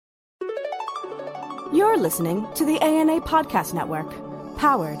You're listening to the ANA Podcast Network,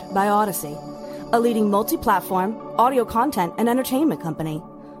 powered by Odyssey, a leading multi-platform audio content and entertainment company.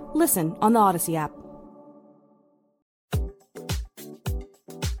 Listen on the Odyssey app.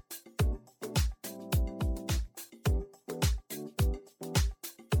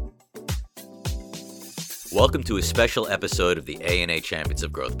 Welcome to a special episode of the ANA Champions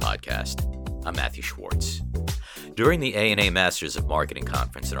of Growth podcast. I'm Matthew Schwartz. During the ANA Masters of Marketing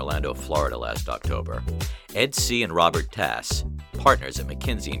Conference in Orlando, Florida last October, Ed C. and Robert Tass, partners at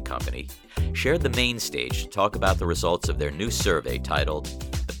McKinsey and Company, shared the main stage to talk about the results of their new survey titled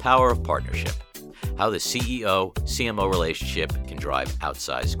The Power of Partnership: How the CEO-CMO Relationship Can Drive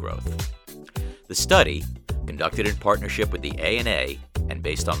Outsize Growth. The study, conducted in partnership with the ANA and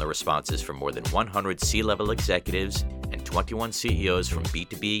based on the responses from more than 100 C-level executives and 21 CEOs from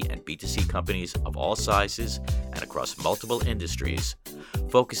B2B and B2C companies of all sizes and across multiple industries,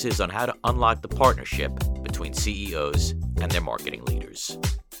 focuses on how to unlock the partnership between CEOs and their marketing leaders.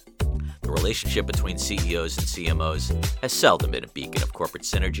 The relationship between CEOs and CMOs has seldom been a beacon of corporate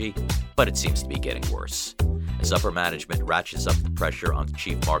synergy, but it seems to be getting worse, as upper management ratchets up the pressure on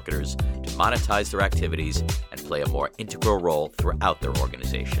chief marketers to monetize their activities and play a more integral role throughout their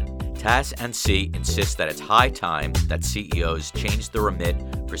organization. Tass and C insist that it's high time that CEOs change the remit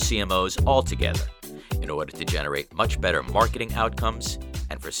for CMOs altogether in order to generate much better marketing outcomes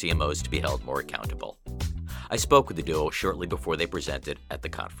and for CMOs to be held more accountable. I spoke with the duo shortly before they presented at the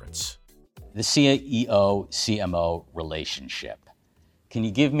conference. The CEO-CMO relationship. Can you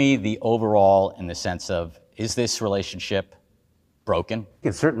give me the overall in the sense of, is this relationship broken?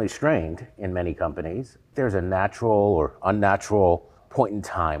 It's certainly strained in many companies. There's a natural or unnatural point in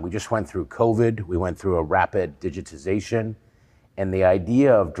time. We just went through COVID. We went through a rapid digitization. And the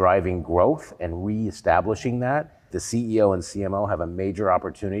idea of driving growth and reestablishing that, the CEO and CMO have a major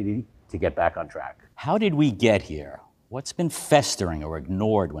opportunity to get back on track. How did we get here? What's been festering or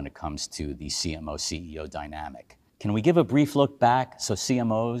ignored when it comes to the CMO-CEO dynamic? Can we give a brief look back so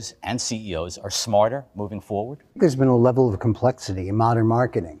CMOs and CEOs are smarter moving forward? There's been a level of complexity in modern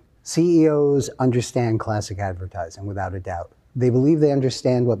marketing. CEOs understand classic advertising without a doubt. They believe they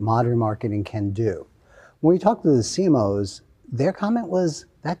understand what modern marketing can do. When we talk to the CMOs, their comment was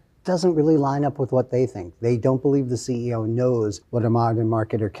that doesn't really line up with what they think. They don't believe the CEO knows what a modern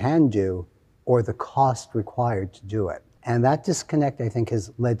marketer can do or the cost required to do it. And that disconnect, I think,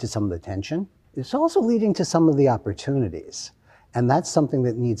 has led to some of the tension. It's also leading to some of the opportunities. And that's something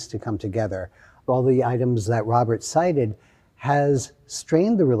that needs to come together. All the items that Robert cited has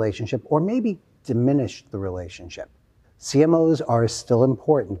strained the relationship or maybe diminished the relationship. CMOs are still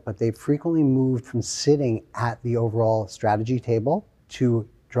important, but they've frequently moved from sitting at the overall strategy table to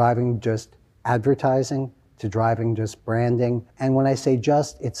driving just advertising, to driving just branding. And when I say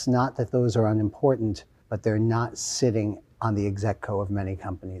just, it's not that those are unimportant, but they're not sitting on the execco of many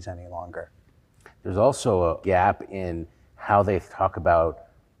companies any longer. There's also a gap in how they talk about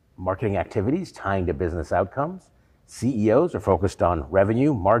marketing activities tying to business outcomes. CEOs are focused on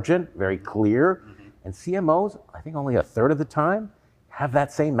revenue, margin, very clear. And CMOs, I think only a third of the time, have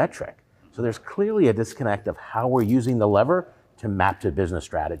that same metric. So there's clearly a disconnect of how we're using the lever to map to business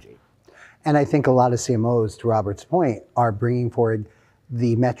strategy. And I think a lot of CMOs, to Robert's point, are bringing forward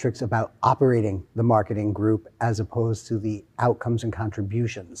the metrics about operating the marketing group as opposed to the outcomes and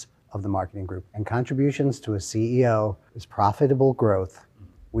contributions of the marketing group. And contributions to a CEO is profitable growth.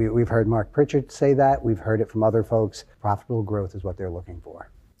 We've heard Mark Pritchard say that. We've heard it from other folks. Profitable growth is what they're looking for.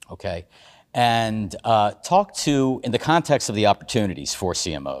 Okay. And talk to, in the context of the opportunities for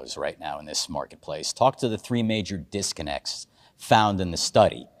CMOs right now in this marketplace, talk to the three major disconnects found in the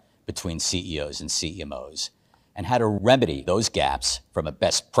study between CEOs and CMOs and how to remedy those gaps from a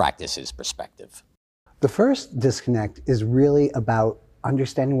best practices perspective. The first disconnect is really about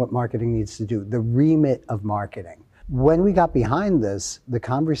understanding what marketing needs to do, the remit of marketing. When we got behind this, the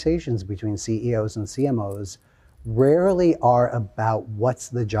conversations between CEOs and CMOs rarely are about what's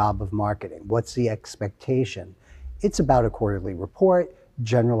the job of marketing, what's the expectation. It's about a quarterly report,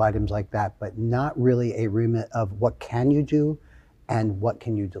 general items like that, but not really a remit of what can you do and what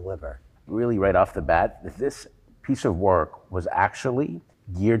can you deliver. Really right off the bat, this piece of work was actually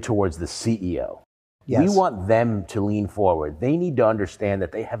geared towards the CEO. Yes. We want them to lean forward. They need to understand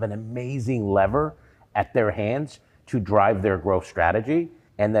that they have an amazing lever at their hands to drive their growth strategy,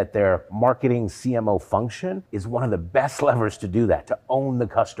 and that their marketing CMO function is one of the best levers to do that, to own the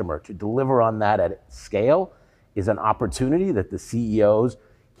customer, to deliver on that at scale is an opportunity that the CEOs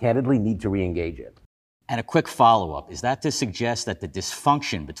candidly need to re-engage in. And a quick follow-up, is that to suggest that the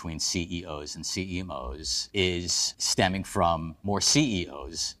dysfunction between CEOs and CMOs is stemming from more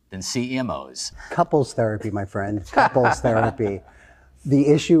CEOs than CMOs? Couples therapy, my friend, couples therapy. The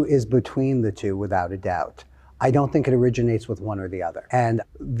issue is between the two, without a doubt. I don't think it originates with one or the other. And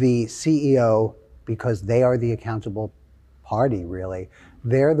the CEO, because they are the accountable party, really,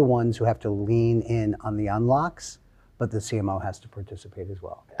 they're the ones who have to lean in on the unlocks, but the CMO has to participate as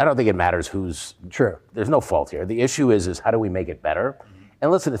well. I don't think it matters who's... True. There's no fault here. The issue is how do we make it better?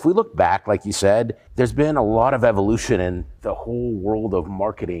 And listen, if we look back, like you said, there's been a lot of evolution in the whole world of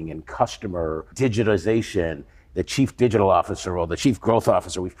marketing and customer digitization, the chief digital officer or the chief growth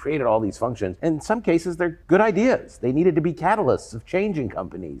officer. We've created all these functions. In some cases, they're good ideas. They needed to be catalysts of changing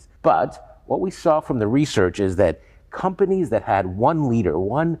companies. But what we saw from the research is that companies that had one leader,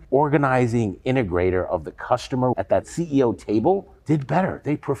 one organizing integrator of the customer at that CEO table did better.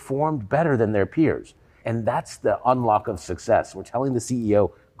 They performed better than their peers. And that's the unlock of success. We're telling the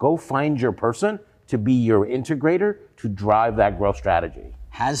CEO, go find your person to be your integrator to drive that growth strategy.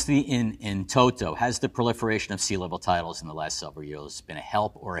 Has in toto, has the proliferation of C-level titles in the last several years been a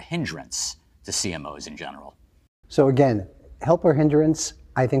help or a hindrance to CMOs in general? So again, help or hindrance,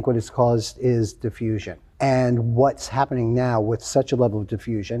 I think what it's caused is diffusion. And what's happening now with such a level of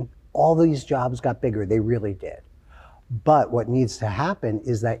diffusion, all these jobs got bigger, they really did. But what needs to happen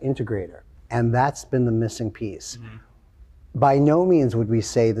is that integrator, and that's been the missing piece. By no means would we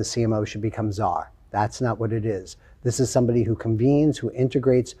say the CMO should become czar. That's not what it is. This is somebody who convenes, who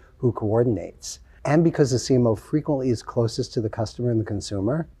integrates, who coordinates. And because the CMO frequently is closest to the customer and the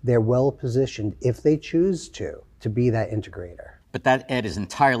consumer, they're well positioned, if they choose to be that integrator. But that, Ed, is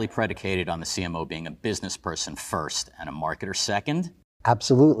entirely predicated on the CMO being a business person first and a marketer second?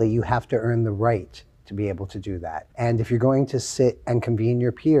 Absolutely. You have to earn the right to be able to do that. And if you're going to sit and convene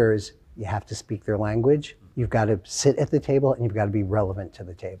your peers, you have to speak their language. You've got to sit at the table and you've got to be relevant to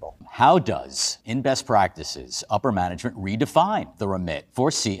the table. How does, in best practices, upper management redefine the remit for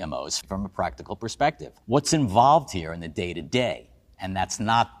CMOs from a practical perspective? What's involved here in the day-to-day? And that's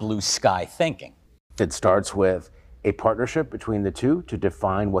not blue sky thinking. It starts with a partnership between the two to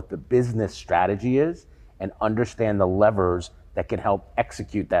define what the business strategy is and understand the levers that can help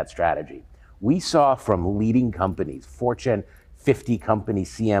execute that strategy. We saw from leading companies, Fortune 50 company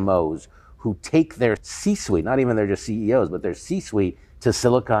CMOs, who take their C-suite, not even they're just CEOs, but their C-suite to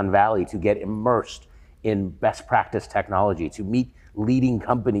Silicon Valley to get immersed in best practice technology, to meet leading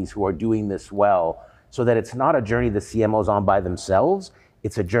companies who are doing this well, so that it's not a journey the CMO's on by themselves,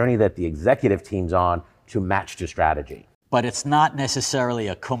 it's a journey that the executive team's on to match to strategy. But it's not necessarily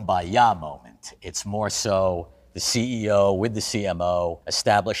a kumbaya moment. It's more so the CEO with the CMO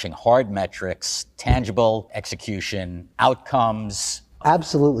establishing hard metrics, tangible execution, outcomes.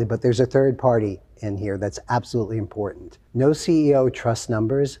 Absolutely, but there's a third party in here that's absolutely important. No CEO trusts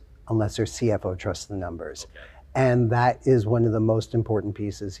numbers unless their CFO trusts the numbers. Okay. And that is one of the most important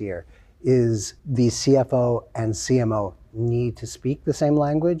pieces here, is the CFO and CMO need to speak the same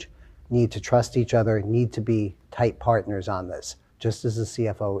language, need to trust each other, need to be tight partners on this, just as the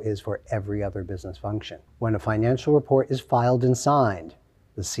CFO is for every other business function. When a financial report is filed and signed,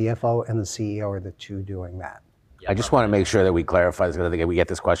 the CFO and the CEO are the two doing that. I just want to make sure that we clarify this, because I think we get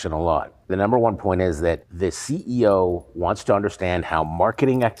this question a lot. The number one point is that the CEO wants to understand how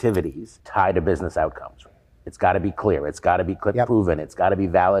marketing activities tie to business outcomes. It's got to be clear. It's got to be proven. It's got to be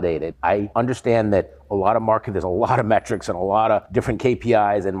validated. I understand that there's a lot of metrics and a lot of different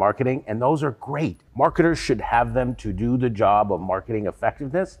KPIs in marketing, and those are great. Marketers should have them to do the job of marketing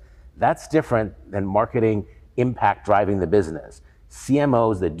effectiveness. That's different than marketing impact driving the business.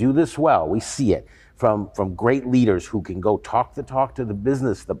 CMOs that do this well, we see it from great leaders who can go talk to the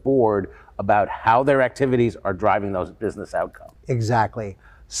business, the board, about how their activities are driving those business outcomes. Exactly.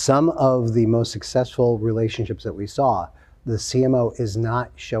 Some of the most successful relationships that we saw, the CMO is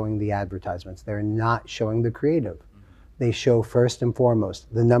not showing the advertisements. They're not showing the creative. They show first and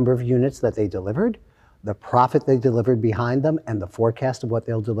foremost the number of units that they delivered, the profit they delivered behind them, and the forecast of what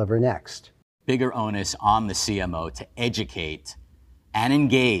they'll deliver next. Bigger onus on the CMO to educate and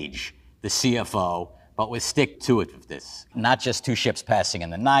engage the CFO, but with stick to it with this. Not just two ships passing in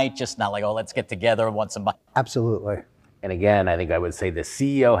the night, just not like, oh, let's get together once a month. Absolutely. And again, I think I would say the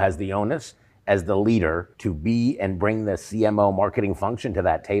CEO has the onus as the leader to be and bring the CMO marketing function to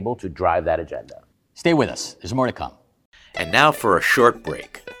that table to drive that agenda. Stay with us. There's more to come. And now for a short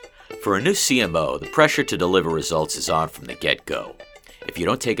break. For a new CMO, the pressure to deliver results is on from the get-go. If you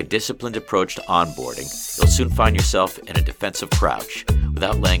don't take a disciplined approach to onboarding, you'll soon find yourself in a defensive crouch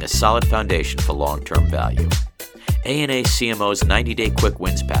without laying a solid foundation for long-term value. ANA CMO's 90-day quick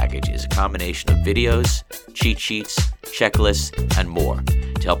wins package is a combination of videos, cheat sheets, checklists, and more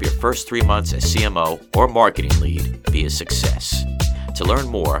to help your first 3 months as CMO or marketing lead be a success. To learn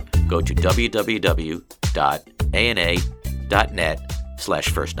more, go to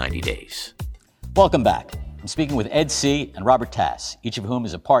www.ana.net/first90days. Welcome back. I'm speaking with Ed C. and Robert Tass, each of whom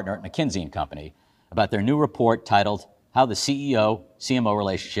is a partner at McKinsey & Company, about their new report titled How the CEO-CMO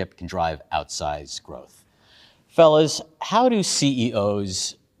Relationship Can Drive Outsize Growth. Fellas, how do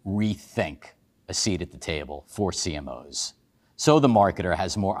CEOs rethink a seat at the table for CMOs so the marketer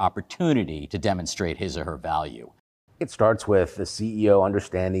has more opportunity to demonstrate his or her value? It starts with the CEO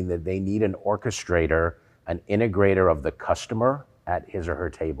understanding that they need an orchestrator, an integrator of the customer at his or her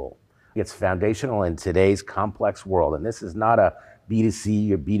table. It's foundational in today's complex world, and this is not a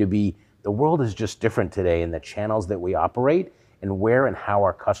B2C or B2B. The world is just different today in the channels that we operate and where and how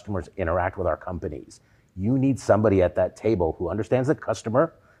our customers interact with our companies. You need somebody at that table who understands the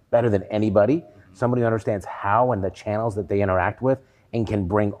customer better than anybody, somebody who understands how and the channels that they interact with and can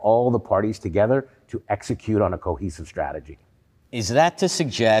bring all the parties together to execute on a cohesive strategy. Is that to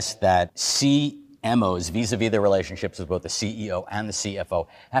suggest that CMOs, vis-a-vis their relationships with both the CEO and the CFO,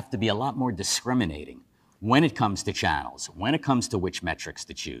 have to be a lot more discriminating when it comes to channels, when it comes to which metrics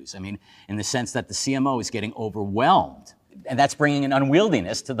to choose? I mean, in the sense that the CMO is getting overwhelmed, and that's bringing an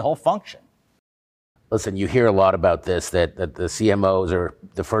unwieldiness to the whole function. Listen, you hear a lot about this, that the CMOs are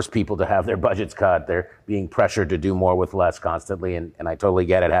the first people to have their budgets cut. They're being pressured to do more with less constantly, and I totally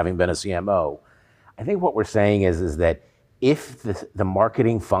get it, having been a CMO. I think what we're saying is that if the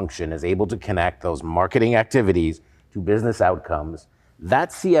marketing function is able to connect those marketing activities to business outcomes, that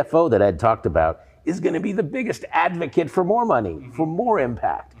CFO that Ed talked about is going to be the biggest advocate for more money, for more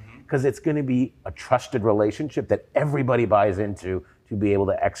impact, because it's going to be a trusted relationship that everybody buys into to be able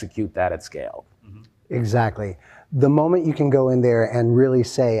to execute that at scale. Exactly. The moment you can go in there and really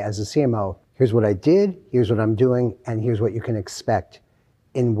say, as a CMO, here's what I did, here's what I'm doing, and here's what you can expect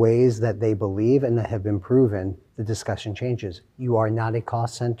in ways that they believe and that have been proven, the discussion changes. You are not a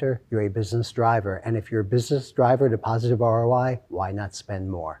cost center, you're a business driver. And if you're a business driver to positive ROI, why not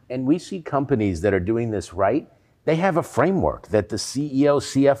spend more? And we see companies that are doing this right. They have a framework that the CEO,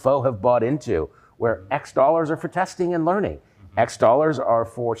 CFO have bought into, where X dollars are for testing and learning. X dollars are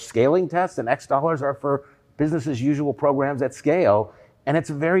for scaling tests, and X dollars are for business as usual programs at scale. And it's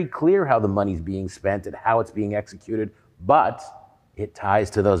very clear how the money's being spent and how it's being executed, but it ties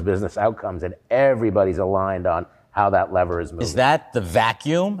to those business outcomes, and everybody's aligned on how that lever is moving. Is that the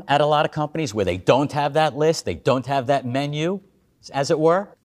vacuum at a lot of companies where they don't have that list, they don't have that menu, as it were?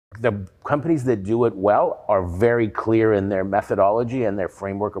 The companies that do it well are very clear in their methodology and their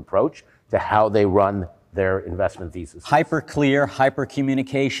framework approach to how they run their investment thesis. Hyper clear, hyper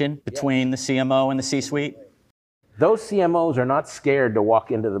communication between the CMO and the C-suite? Those CMOs are not scared to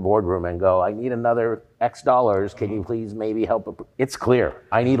walk into the boardroom and go, I need another X dollars, can you please maybe help? It's clear.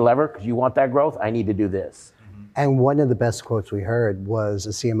 I need lever because you want that growth, I need to do this. And one of the best quotes we heard was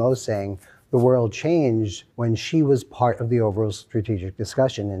a CMO saying, the world changed when she was part of the overall strategic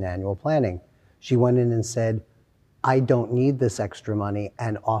discussion in annual planning. She went in and said, I don't need this extra money,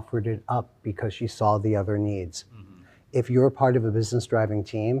 and offered it up because she saw the other needs. If you're part of a business driving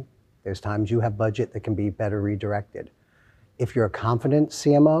team, there's times you have budget that can be better redirected. If you're a confident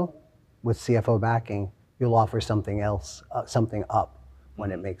CMO with CFO backing, you'll offer something else, something up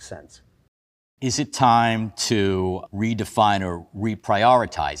when it makes sense. Is it time to redefine or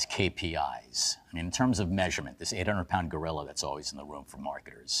reprioritize KPIs? I mean, in terms of measurement, this 800-pound gorilla that's always in the room for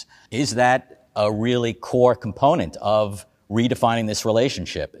marketers, is that a really core component of redefining this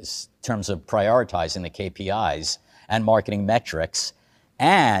relationship in terms of prioritizing the KPIs and marketing metrics?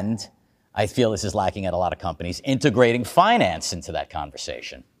 And I feel this is lacking at a lot of companies, integrating finance into that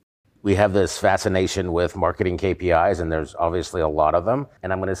conversation. We have this fascination with marketing KPIs, and there's obviously a lot of them.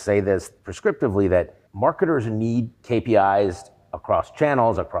 And I'm going to say this prescriptively, that marketers need KPIs across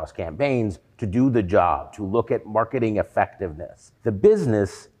channels, across campaigns, to do the job, to look at marketing effectiveness. The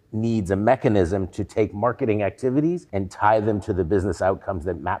business needs a mechanism to take marketing activities and tie them to the business outcomes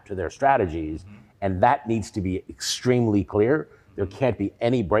that map to their strategies. And that needs to be extremely clear. There can't be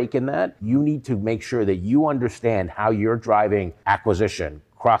any break in that. You need to make sure that you understand how you're driving acquisition,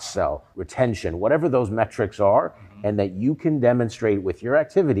 cross-sell, retention, whatever those metrics are, and that you can demonstrate with your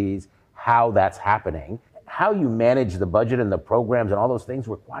activities how that's happening. How you manage the budget and the programs and all those things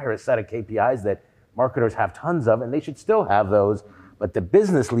require a set of KPIs that marketers have tons of, and they should still have those. but the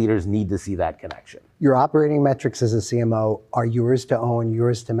business leaders need to see that connection. Your operating metrics as a CMO are yours to own,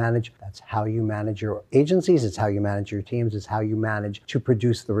 yours to manage. That's how you manage your agencies. It's how you manage your teams. It's how you manage to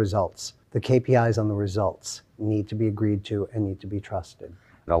produce the results. The KPIs on the results need to be agreed to and need to be trusted.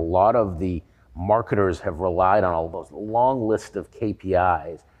 And a lot of the marketers have relied on all those long list of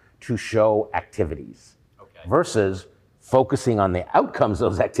KPIs to show activities versus focusing on the outcomes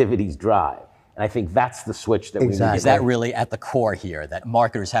those activities drive. And I think that's the switch that we need. Is that really at the core here, that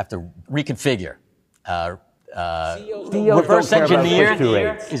marketers have to reconfigure? Reverse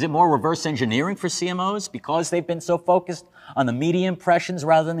engineer? Is it more reverse engineering for CMOs because they've been so focused on the media impressions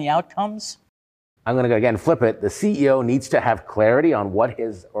rather than the outcomes? I'm going to again flip it. The CEO needs to have clarity on what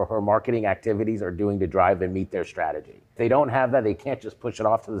his or her marketing activities are doing to drive and meet their strategy. If they don't have that, they can't just push it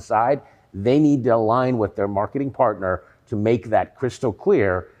off to the side. They need to align with their marketing partner to make that crystal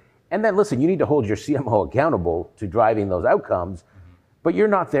clear. And then listen, you need to hold your CMO accountable to driving those outcomes, but you're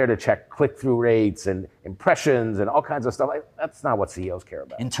not there to check click-through rates and impressions and all kinds of stuff. That's not what CEOs care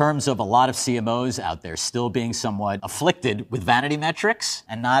about. In terms of a lot of CMOs out there still being somewhat afflicted with vanity metrics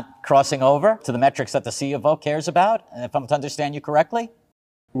and not crossing over to the metrics that the CFO cares about, if I'm to understand you correctly?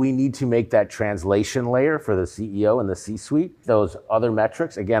 We need to make that translation layer for the CEO and the C-suite. Those other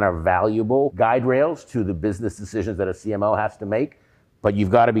metrics, again, are valuable guide rails to the business decisions that a CMO has to make. But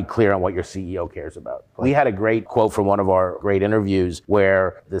you've got to be clear on what your CEO cares about. We had a great quote from one of our great interviews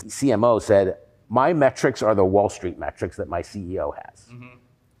where the CMO said, "My metrics are the Wall Street metrics that my CEO has."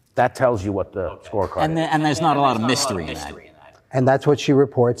 That tells you what the scorecard is. And there's not a lot of mystery in that. And that's what she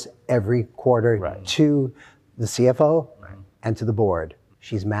reports every quarter to the CFO and to the board.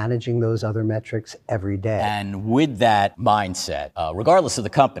 She's managing those other metrics every day. And with that mindset, regardless of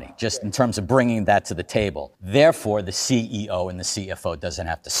the company, just in terms of bringing that to the table, therefore the CEO and the CFO doesn't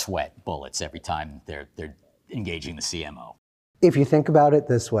have to sweat bullets every time they're engaging the CMO. If you think about it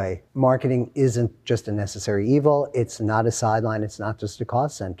this way, marketing isn't just a necessary evil. It's not a sideline. It's not just a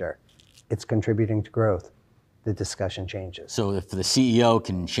cost center. It's contributing to growth. The discussion changes. So if the CEO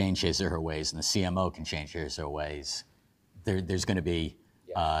can change his or her ways and the CMO can change his or her ways, there's going to be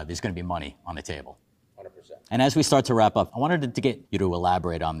money on the table. 100%. And as we start to wrap up, I wanted to get you to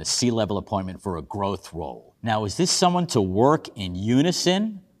elaborate on the C-level appointment for a growth role. Now, is this someone to work in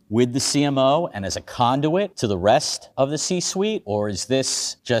unison with the CMO and as a conduit to the rest of the C-suite, or is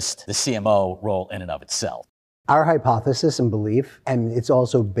this just the CMO role in and of itself? Our hypothesis and belief, and it's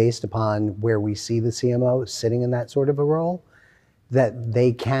also based upon where we see the CMO sitting in that sort of a role, that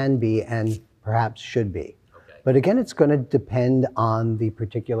they can be and perhaps should be. But again, it's going to depend on the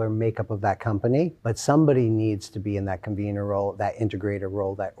particular makeup of that company. But somebody needs to be in that convener role, that integrator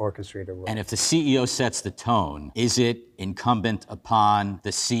role, that orchestrator role. And if the CEO sets the tone, is it incumbent upon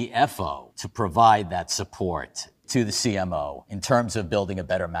the CFO to provide that support to the CMO in terms of building a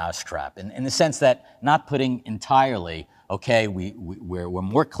better mousetrap? In the sense that not putting entirely, okay, we're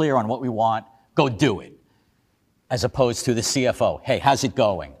more clear on what we want, go do it. As opposed to the CFO, hey, how's it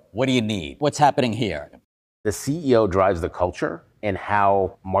going? What do you need? What's happening here? The CEO drives the culture and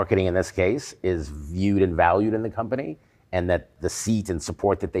how marketing in this case is viewed and valued in the company, and that the seat and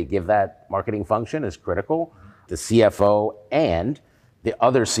support that they give that marketing function is critical. The CFO and the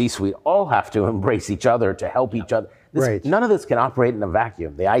other C-suite all have to embrace each other to help each other. None of this can operate in a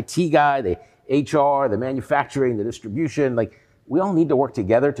vacuum. The IT guy, the HR, the manufacturing, the distribution, we all need to work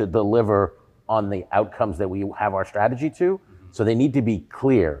together to deliver on the outcomes that we have our strategy to. So they need to be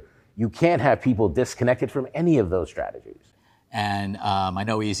clear. You can't have people disconnected from any of those strategies. And I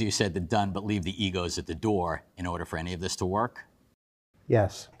know easier said than done, but leave the egos at the door in order for any of this to work?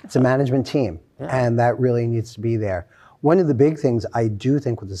 Yes. It's a management team, and that really needs to be there. One of the big things I do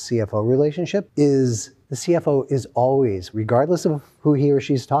think with the CFO relationship is the CFO is always, regardless of who he or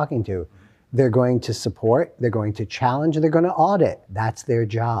she's talking to, they're going to support, they're going to challenge, they're going to audit. That's their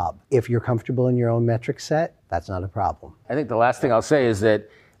job. If you're comfortable in your own metric set, that's not a problem. I think the last thing I'll say is that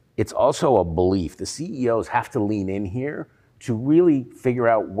it's also a belief. The CEOs have to lean in here to really figure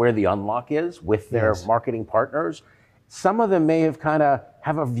out where the unlock is with their marketing partners. Some of them may have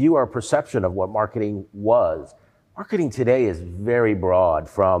have a view or perception of what marketing was. Marketing today is very broad,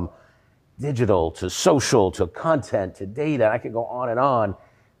 from digital to social to content to data. I could go on and on.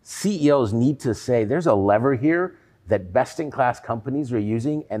 CEOs need to say there's a lever here that best-in-class companies are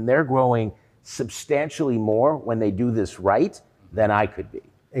using, and they're growing substantially more when they do this right than I could be.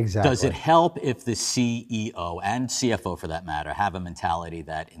 Exactly. Does it help if the CEO and CFO, for that matter, have a mentality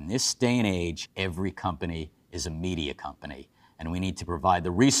that in this day and age, every company is a media company, and we need to provide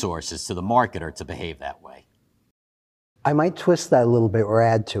the resources to the marketer to behave that way? I might twist that a little bit or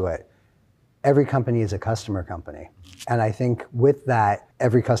add to it. every company is a customer company. And I think with that,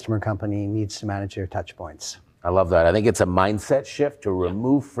 every customer company needs to manage their touch points. I love that. I think it's a mindset shift to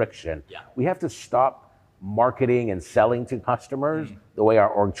remove friction. Yeah. We have to stop marketing and selling to customers the way our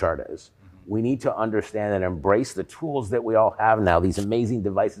org chart is. We need to understand and embrace the tools that we all have now, these amazing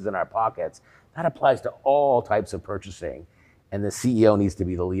devices in our pockets. That applies to all types of purchasing. And the CEO needs to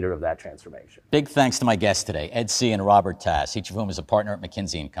be the leader of that transformation. Big thanks to my guests today, Ed C. and Robert Tass, each of whom is a partner at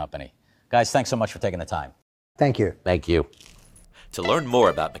McKinsey & Company. Guys, thanks so much for taking the time. Thank you. Thank you. To learn more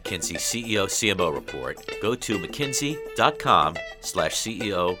about McKinsey's CEO-CMO report, go to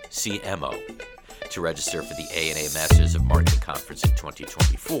mckinsey.com/CEO-CMO. To register for the ANA Masters of Marketing Conference in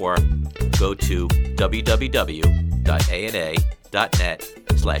 2024, go to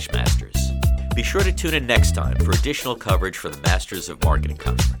www.ana.net/masters. Be sure to tune in next time for additional coverage for the Masters of Marketing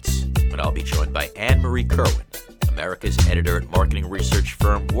Conference, when I'll be joined by Anne-Marie Kerwin, America's editor at marketing research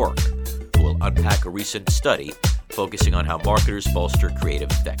firm Work, who will unpack a recent study focusing on how marketers bolster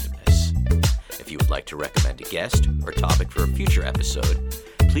creative effectiveness. If you would like to recommend a guest or topic for a future episode,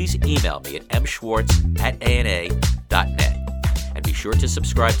 please email me at mschwartz@ana.net. And be sure to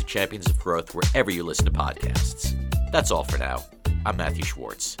subscribe to Champions of Growth wherever you listen to podcasts. That's all for now. I'm Matthew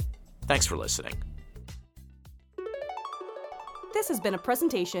Schwartz. Thanks for listening. This has been a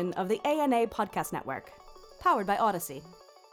presentation of the ANA Podcast Network, powered by Odyssey.